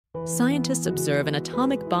Scientists observe an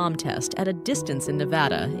atomic bomb test at a distance in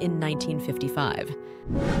Nevada in 1955.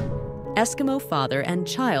 Eskimo father and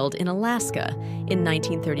child in Alaska in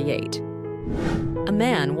 1938. A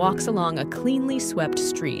man walks along a cleanly swept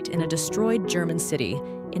street in a destroyed German city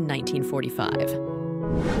in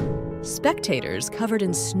 1945. Spectators covered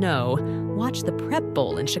in snow watch the Prep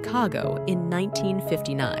Bowl in Chicago in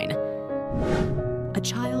 1959. A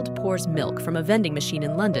child pours milk from a vending machine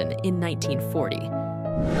in London in 1940.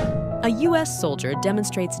 A U.S. soldier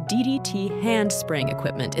demonstrates DDT hand spraying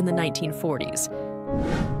equipment in the 1940s.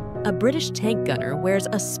 A British tank gunner wears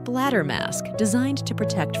a splatter mask designed to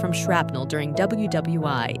protect from shrapnel during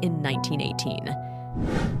WWI in 1918.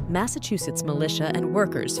 Massachusetts militia and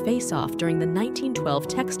workers face off during the 1912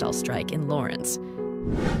 textile strike in Lawrence.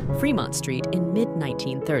 Fremont Street in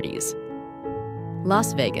mid-1930s.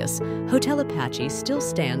 Las Vegas, Hotel Apache still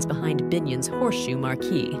stands behind Binion's Horseshoe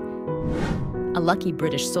marquee. A lucky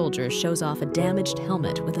British soldier shows off a damaged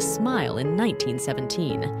helmet with a smile in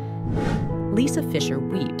 1917. Lisa Fisher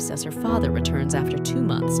weeps as her father returns after 2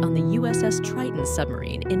 months on the U.S.S. Triton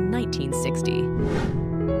submarine in 1960.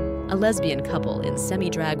 A lesbian couple in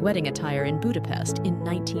semi-drag wedding attire in Budapest in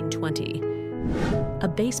 1920. A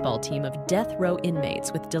baseball team of death row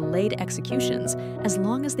inmates with delayed executions as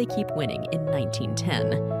long as they keep winning in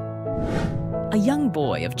 1910. A young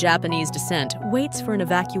boy of Japanese descent waits for an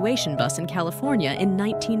evacuation bus in California in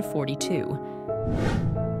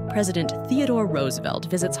 1942. President Theodore Roosevelt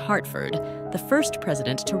visits Hartford, the first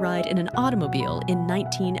president to ride in an automobile in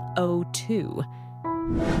 1902.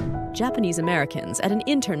 Japanese Americans at an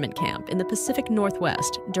internment camp in the Pacific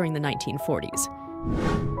Northwest during the 1940s.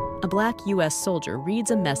 A black U.S. soldier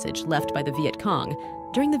reads a message left by the Viet Cong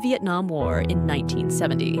during the Vietnam War in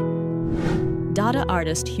 1970. Dada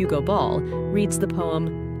artist Hugo Ball reads the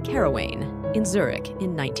poem Caravane in Zurich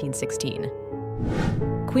in 1916.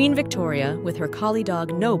 Queen Victoria with her collie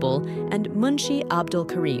dog Noble and Munshi Abdul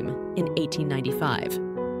Karim in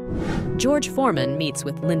 1895. George Foreman meets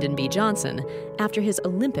with Lyndon B. Johnson after his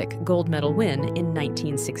Olympic gold medal win in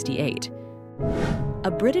 1968.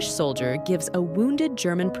 A British soldier gives a wounded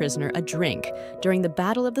German prisoner a drink during the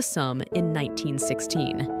Battle of the Somme in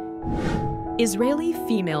 1916. Israeli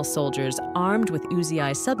female soldiers armed with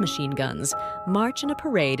Uzi submachine guns march in a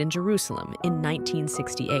parade in Jerusalem in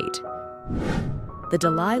 1968. The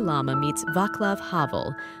Dalai Lama meets Václav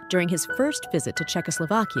Havel during his first visit to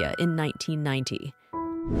Czechoslovakia in 1990.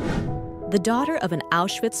 The daughter of an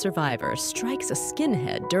Auschwitz survivor strikes a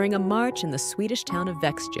skinhead during a march in the Swedish town of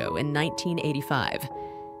Växjö in 1985.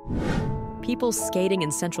 People skating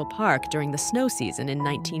in Central Park during the snow season in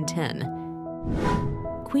 1910.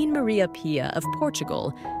 Queen Maria Pia of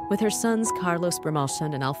Portugal with her sons Carlos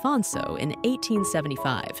Bermalson and Alfonso in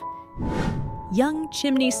 1875. Young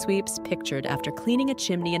chimney sweeps pictured after cleaning a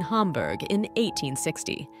chimney in Hamburg in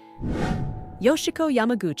 1860. Yoshiko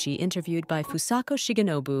Yamaguchi interviewed by Fusako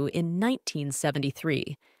Shigenobu in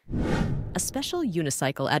 1973. A special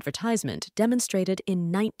unicycle advertisement demonstrated in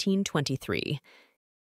 1923.